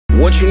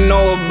What you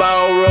know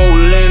about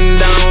rolling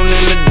down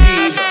in the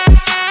deep?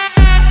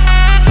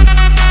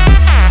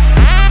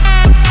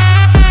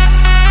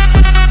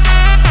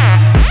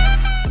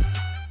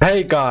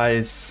 Hey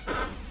guys,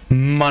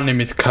 my name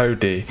is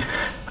Cody,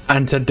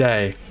 and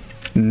today,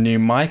 new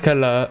mic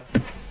alert,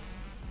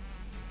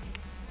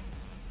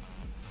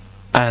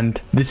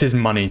 and this is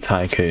Money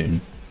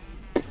Tycoon.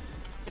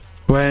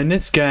 Where in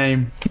this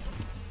game,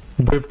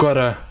 we've got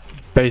to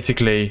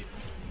basically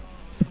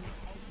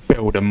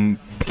build a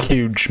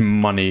huge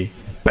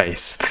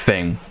money-based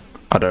thing.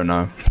 I don't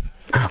know,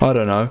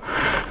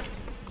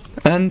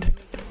 and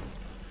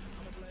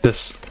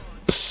just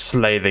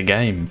slay the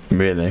game,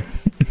 really.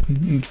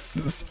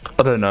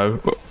 I don't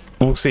know.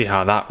 We'll see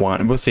how that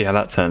one. We'll see how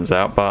that turns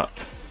out. But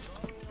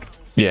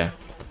yeah,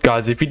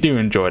 guys, if you do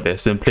enjoy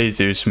this, then please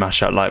do smash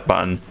that like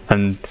button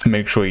and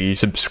make sure you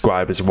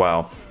subscribe as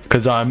well.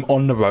 Because I'm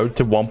on the road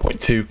to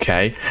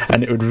 1.2k,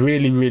 and it would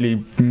really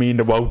mean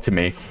the world to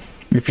me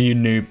if you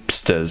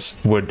noobsters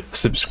would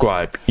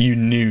subscribe. You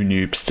new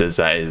noobsters,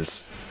 that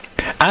is.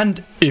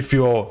 And if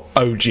you're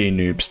OG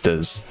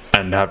noobsters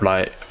and have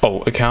like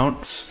alt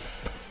accounts,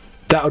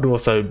 that would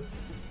also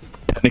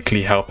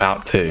technically help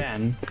out too.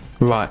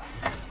 Right,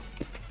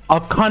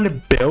 I've kind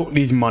of built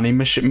these money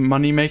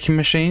making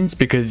machines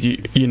because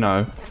you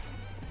know,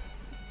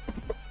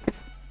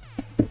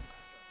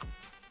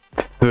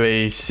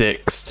 3,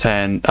 6,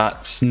 10,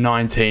 that's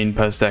 19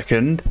 per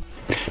second.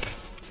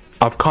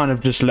 I've kind of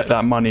just let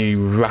that money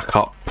rack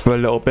up for a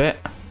little bit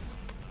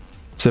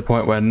to the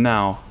point where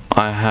now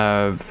I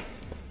have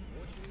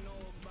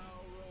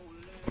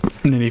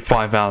nearly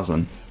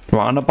 5,000.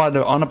 Right, I'm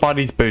gonna buy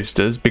these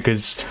boosters,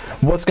 because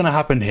what's gonna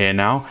happen here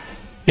now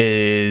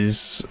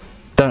is,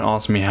 don't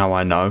ask me how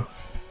I know.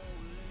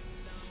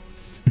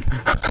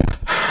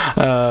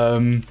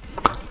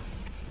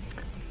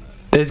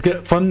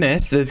 From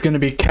this, there's gonna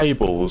be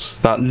cables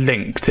that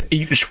link to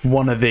each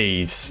one of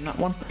these. That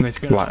one?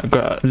 Right, I've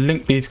got to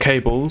link these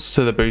cables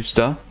to the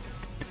booster.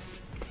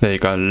 There you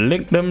go,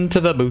 link them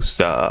to the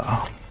booster.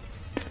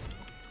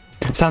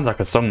 It sounds like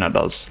a song, that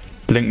does.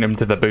 Link them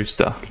to the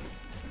booster.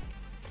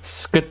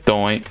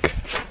 Skadoink,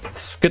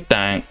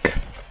 skadank,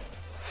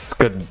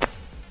 skad.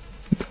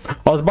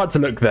 I was about to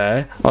look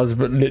there. I was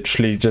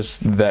literally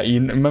just there. You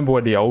remember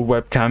where the old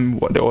webcam,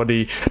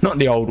 not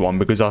the old one,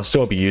 because I'll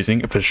still be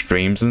using it for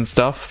streams and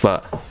stuff,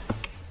 but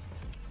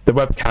the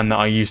webcam that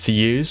I used to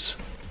use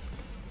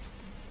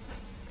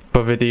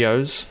for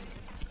videos.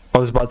 I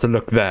was about to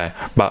look there,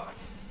 but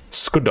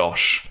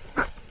skadosh.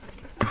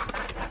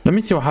 Let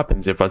me see what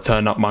happens if I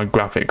turn up my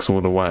graphics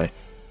all the way.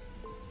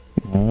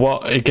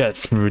 What? It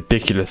gets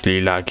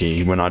ridiculously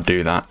laggy when I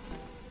do that.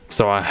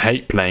 So I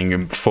hate playing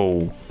in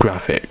full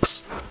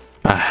graphics.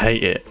 I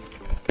hate it.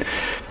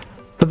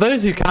 For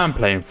those who can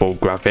play in full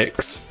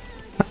graphics,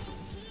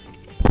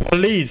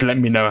 please let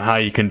me know how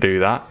you can do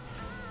that.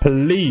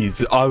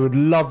 Please, I would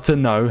love to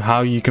know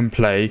how you can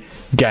play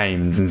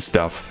games and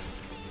stuff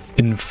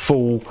in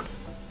full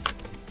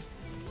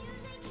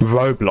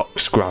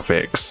Roblox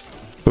graphics.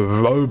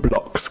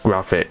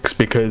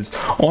 Because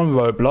on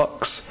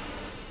Roblox,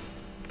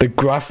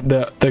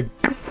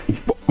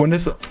 when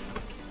this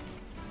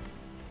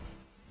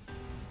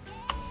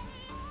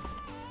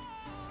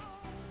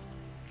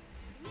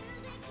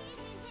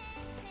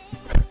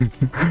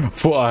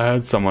thought I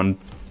heard someone.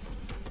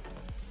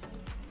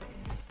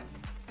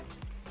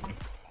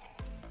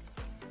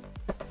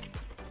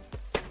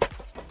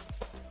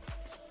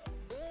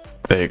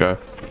 There you go.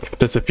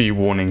 Just a few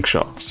warning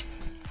shots.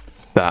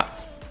 That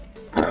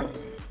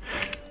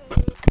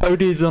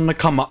Cody's on the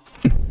come up.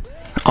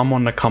 I'm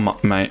on the come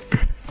up, mate.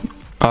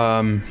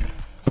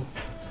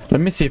 Let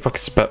me see if I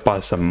can buy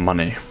some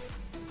money.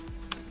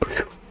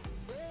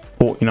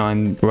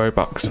 49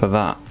 Robux for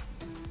that.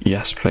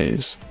 Yes,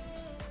 please.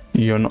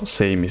 You're not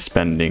seeing me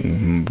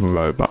spending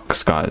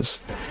Robux,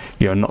 guys.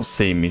 You're not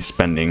seeing me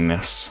spending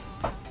this.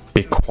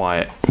 Be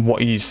quiet.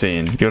 What are you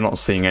seeing? You're not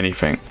seeing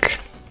anything.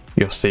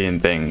 You're seeing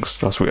things.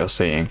 That's what you're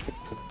seeing.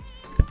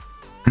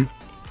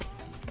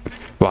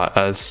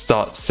 Right,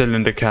 start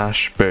cylinder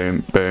cash.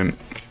 Boom, boom.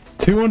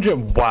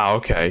 200. Wow,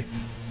 okay.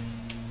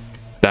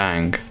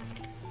 Dang.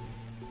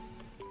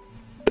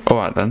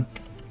 Alright then.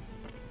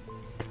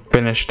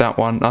 Finish that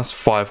one. That's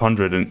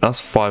 500 and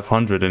that's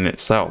 500 in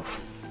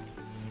itself.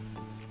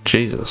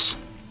 Jesus.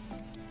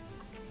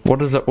 What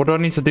do I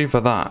need to do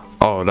for that?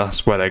 Oh,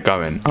 that's where they're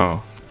going.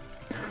 Oh.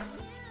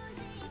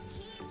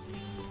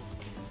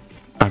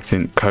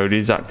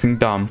 Cody's acting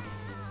dumb.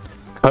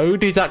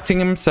 Cody's acting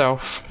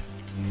himself.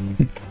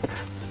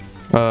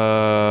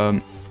 I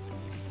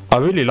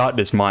really like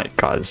this mic,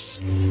 guys.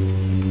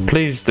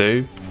 Please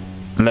do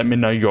let me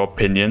know your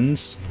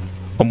opinions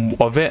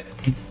of it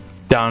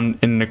down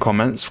in the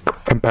comments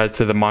compared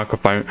to the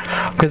microphone,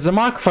 because the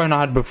microphone I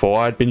had before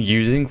I'd been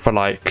using for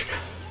like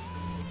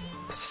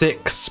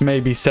 6,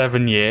 maybe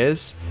 7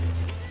 years,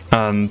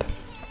 and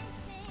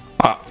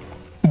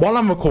while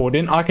I'm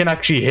recording I can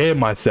actually hear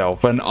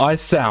myself and I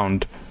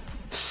sound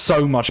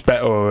so much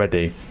better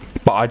already,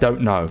 but I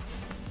don't know.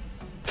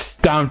 It's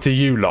down to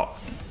you lot.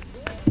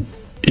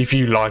 if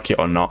you like it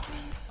or not.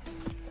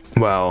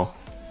 Well,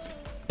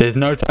 there's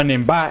no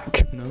turning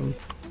back. No.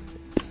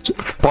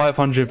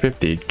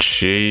 550.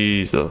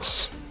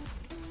 Jesus.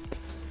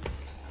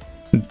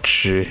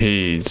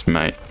 Jeez,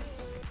 mate.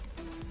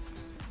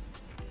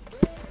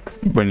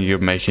 When you're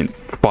making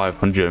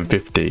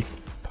 550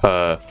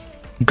 per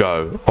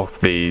go off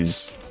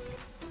these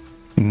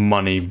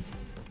money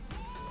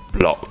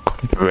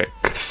block brick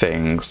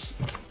things.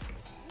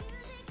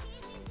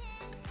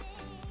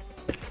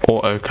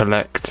 Auto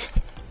collect.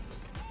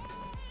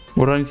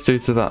 What do I need to do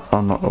to that?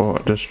 I'm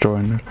not just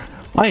join.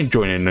 I ain't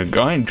joining no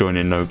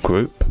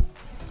group.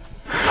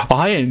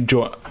 I ain't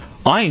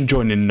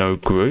joining no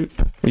group.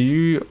 Are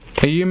you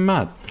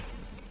mad?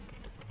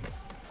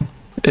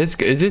 Is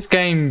this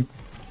game?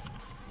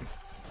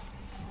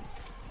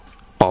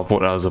 Oh, I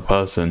thought that was a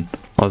person.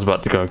 I was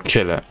about to go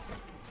kill it.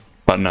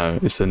 But no,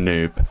 it's a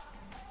noob.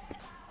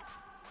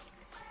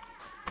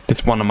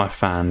 It's one of my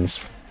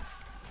fans.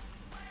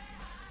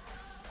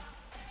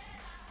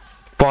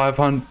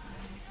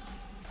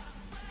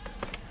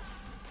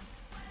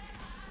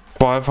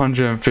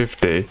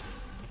 550.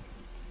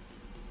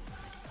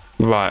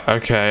 Right,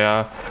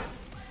 okay,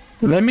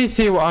 let me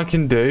see what I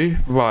can do.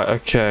 Right,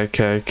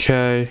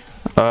 okay.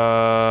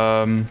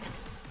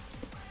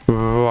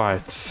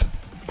 Right.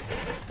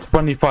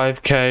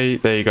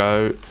 25k, there you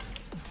go.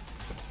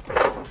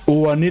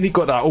 Oh, I nearly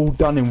got that all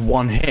done in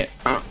one hit.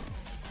 I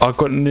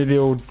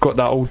nearly got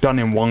that all done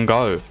in one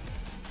go.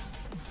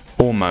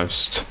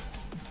 Almost.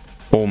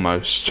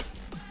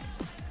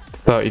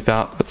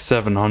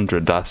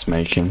 30,700 that's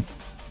making.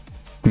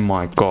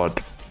 My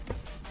god.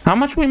 How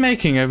much are we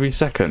making every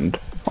second?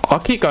 I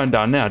keep going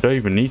down there. I don't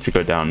even need to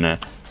go down there.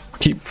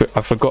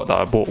 I forgot that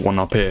I bought one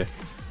up here.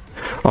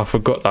 I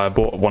forgot that I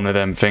bought one of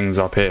them things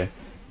up here.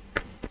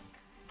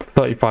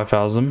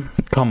 35,000.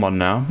 Come on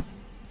now.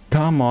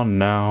 Come on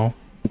now.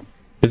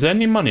 Is there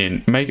any money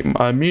in making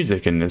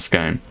music in this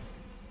game?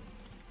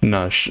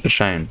 No,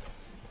 shame.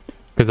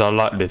 Because I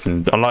like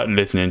listening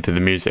to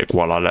the music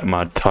while I let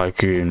my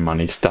Tycoon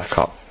money stack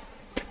up.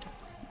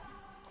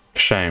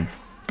 Shame.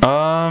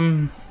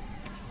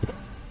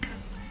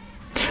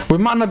 We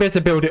might not be able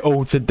to build it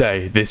all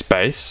today, this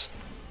base,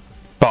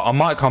 but I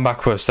might come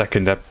back for a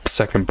second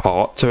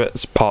part to it.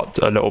 It's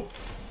a little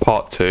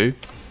part 2,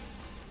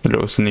 a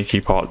little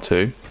sneaky part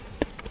 2.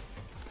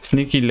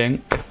 Sneaky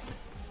link.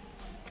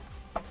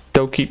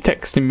 Don't keep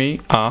texting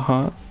me.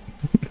 I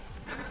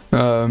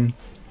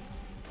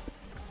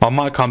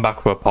might come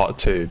back for a part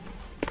 2.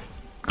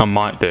 I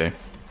might do.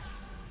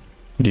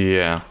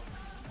 Yeah.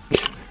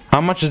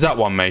 How much is that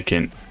one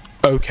making?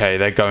 Okay,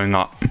 they're going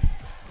up.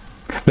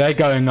 They're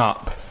going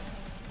up.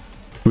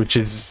 Which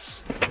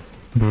is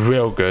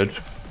real good.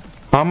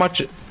 How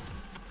much?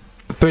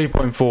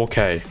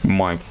 3.4k.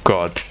 My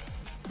god.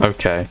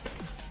 Okay.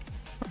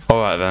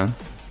 Alright then.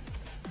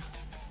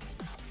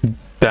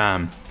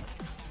 Damn.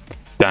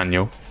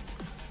 Daniel.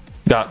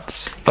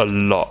 That's a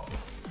lot.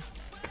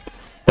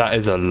 That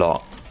is a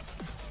lot.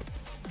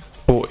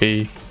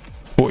 40.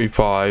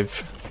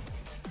 45.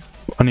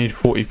 I need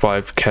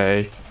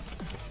 45k.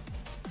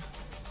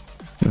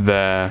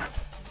 There.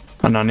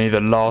 And I need the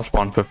last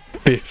one for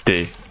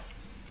 50.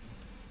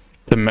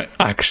 To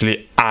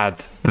actually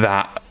add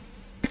that.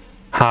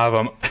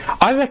 However,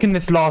 I reckon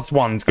this last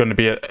one's going to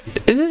be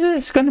is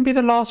this going to be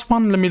the last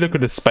one? Let me look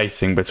at the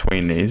spacing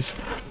between these.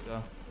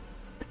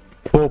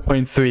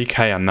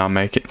 4.3k I'm now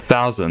making.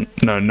 1,000.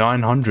 No,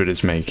 900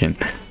 is making.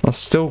 That's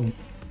still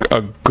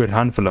a good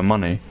handful of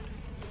money.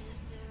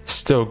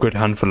 Still a good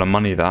handful of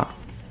money, that.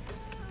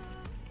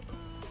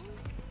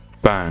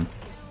 Bang.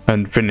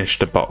 And finish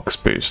the box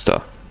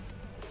booster.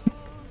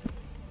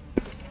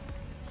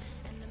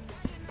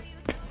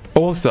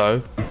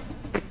 Also,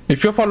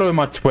 if you're following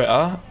my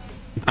Twitter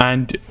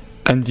and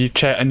you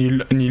check and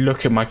you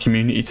look at my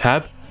community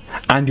tab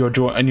and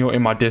you're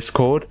in my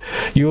Discord,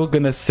 you're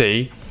gonna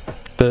see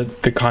the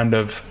kind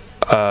of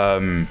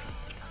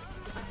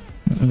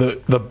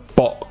the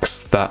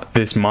box that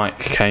this mic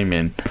came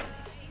in.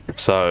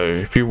 So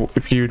if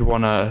you'd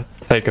wanna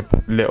take a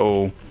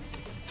little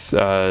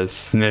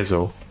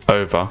snizzle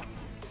over,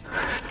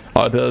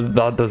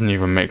 that doesn't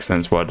even make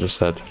sense what I just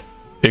said.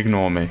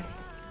 Ignore me.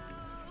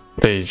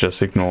 Please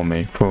just ignore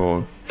me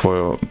for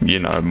you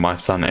know, my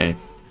sanity.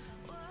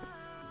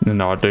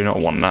 No, I do not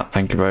want that.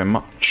 Thank you very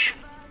much.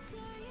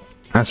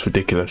 That's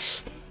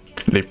ridiculously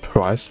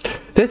priced.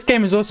 This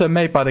game is also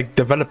made by the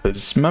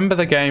developers. Remember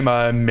the game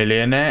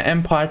Millionaire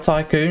Empire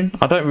Tycoon?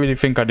 I don't really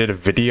think I did a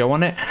video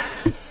on it,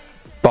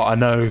 but I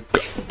know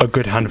a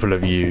good handful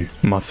of you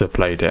must have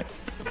played it.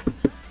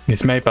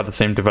 It's made by the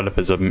same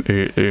developers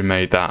who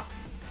made that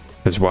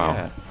as well.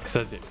 Yeah, it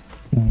says it.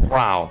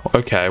 Wow.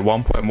 Okay,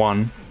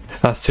 1.1.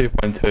 That's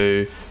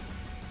 2.2.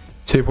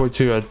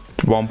 2.2 at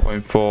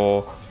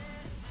 1.4.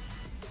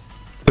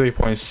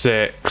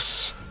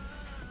 3.6.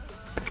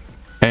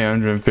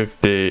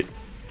 850.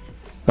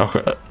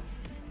 Okay,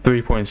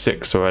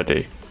 3.6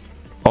 already.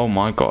 Oh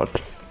my god.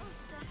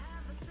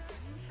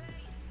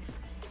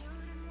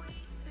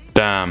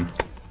 Damn.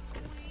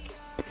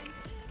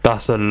 That's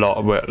That's a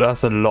lot.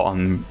 That's a lot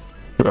I'm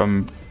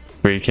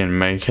freaking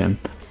making.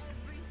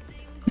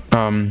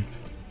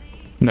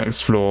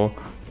 Next floor,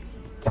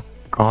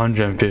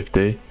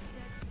 150.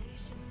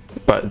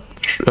 But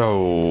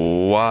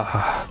oh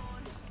wow,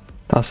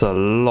 that's a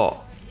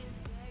lot,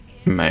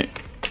 mate.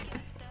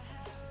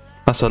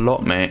 That's a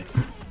lot, mate.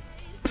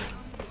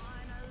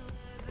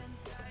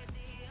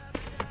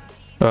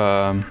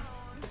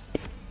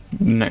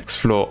 Next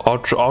floor.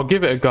 I'll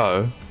give it a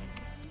go.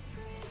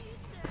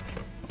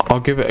 I'll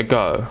give it a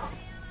go.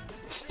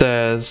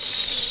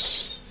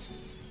 Stairs.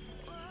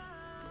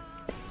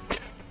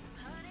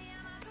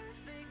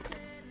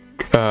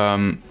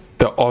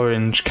 The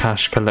orange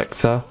cash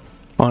collector.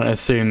 I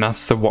assume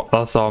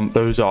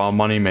those are our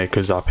money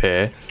makers up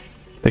here.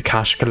 The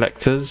cash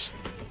collectors.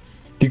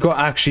 You got to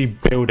actually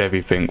build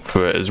everything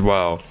for it as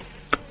well,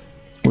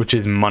 which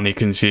is money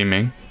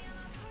consuming.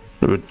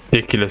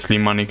 Ridiculously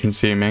money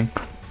consuming.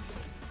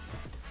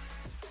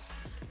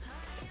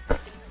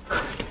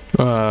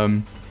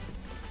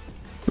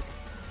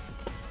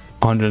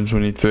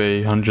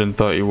 123,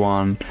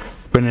 131.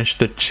 Finish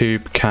the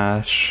tube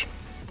cash.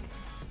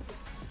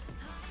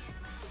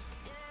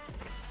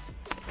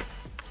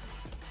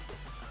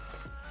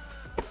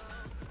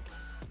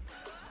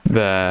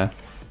 There.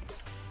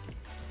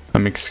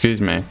 Excuse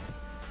me.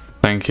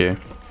 Thank you.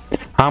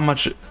 How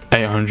much?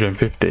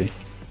 850.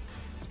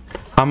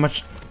 How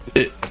much?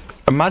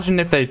 Imagine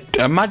if the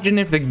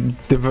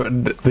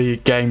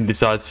game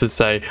decides to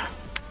say,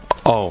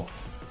 oh,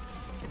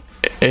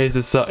 here's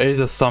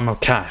a sum of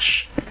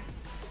cash.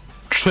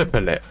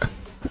 Triple it.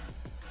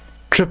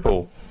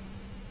 Triple.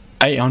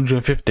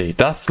 850.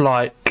 That's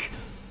like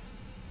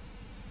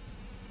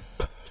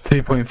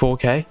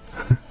 2.4k.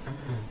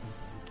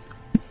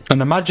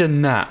 And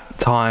imagine that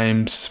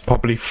times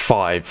probably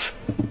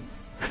 5.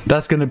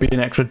 That's going to be an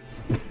extra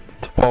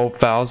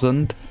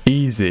 12,000.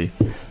 Easy.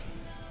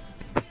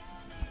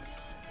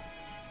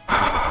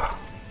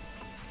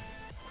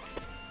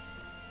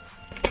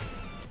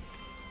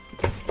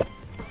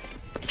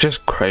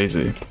 Just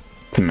crazy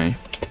to me.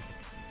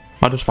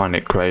 I just find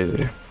it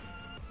crazy.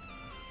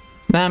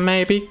 That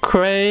may be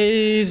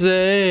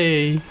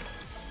crazy.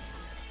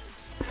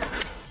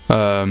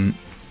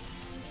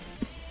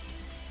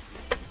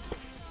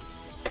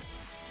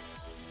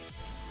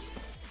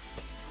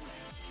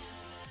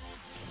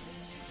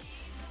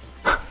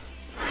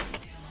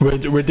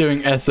 We're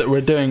doing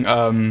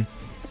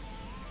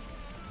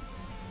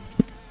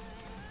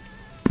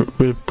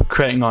we're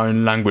creating our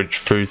own language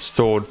through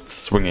sword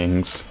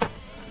swingings.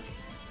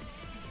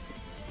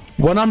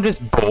 When I'm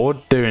just bored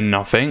doing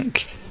nothing,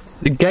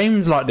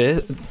 games like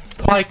this,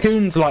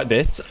 tycoons like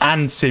this,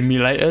 and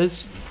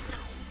simulators,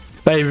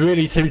 they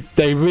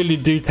really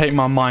do take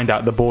my mind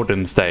out the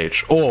boredom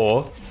stage.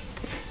 Or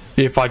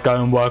if I go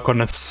and work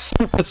on a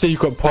super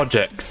secret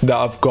project that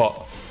I've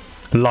got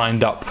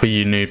lined up for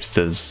you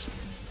noobsters.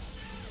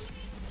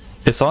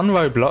 It's on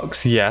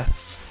Roblox,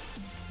 yes.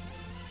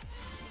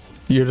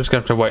 You're just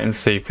going to have to wait and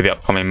see for the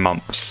upcoming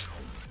months.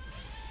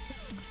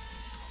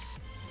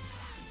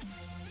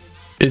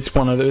 It's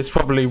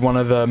probably one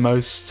of the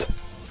most.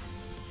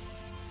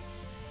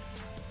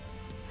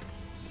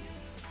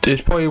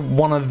 It's probably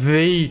one of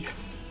the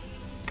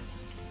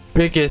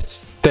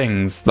biggest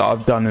things that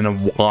I've done in a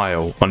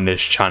while on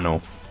this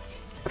channel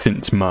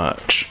since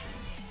merch.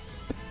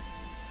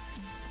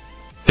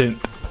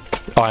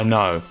 I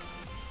know.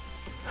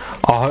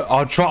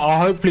 I'll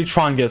hopefully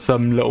try and get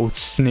some little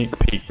sneak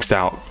peeks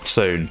out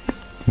soon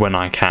when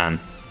I can.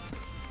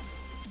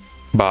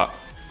 But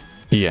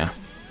yeah,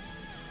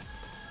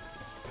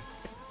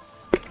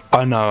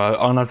 I know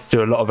I'll have to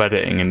do a lot of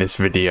editing in this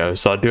video,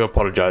 so I do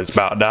apologise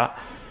about that,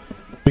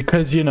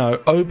 because you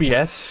know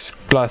OBS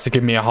likes to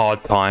give me a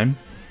hard time,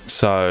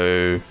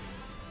 so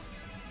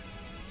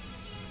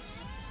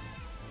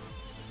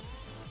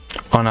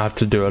I'm gonna have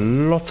to do a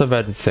lot of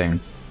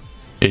editing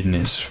in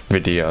this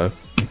video.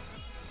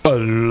 A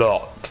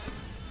lot.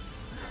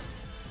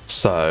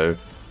 So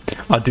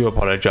I do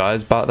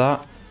apologise about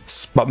that,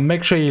 but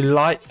make sure you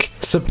like,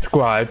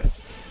 subscribe,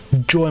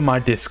 join my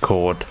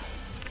Discord,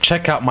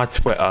 check out my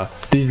Twitter.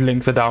 These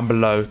links are down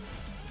below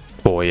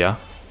for you,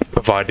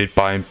 provided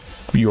by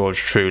yours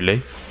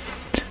truly.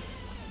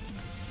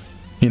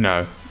 You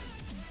know,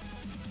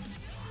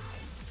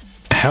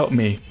 help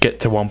me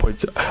get to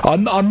 1.2.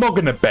 I'm not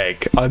gonna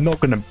beg. I'm not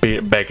gonna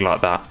beg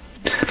like that.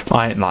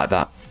 I ain't like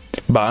that.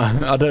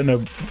 But I don't know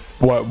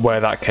where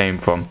that came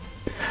from.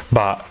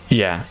 But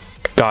yeah,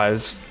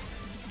 guys,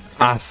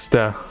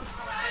 hasta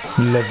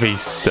la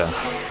vista.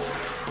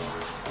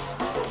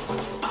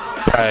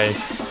 Bye.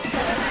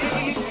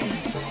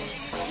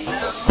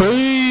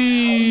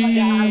 Bye.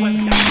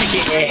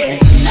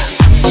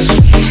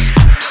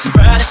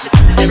 Brothers,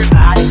 sisters,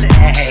 everybody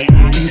say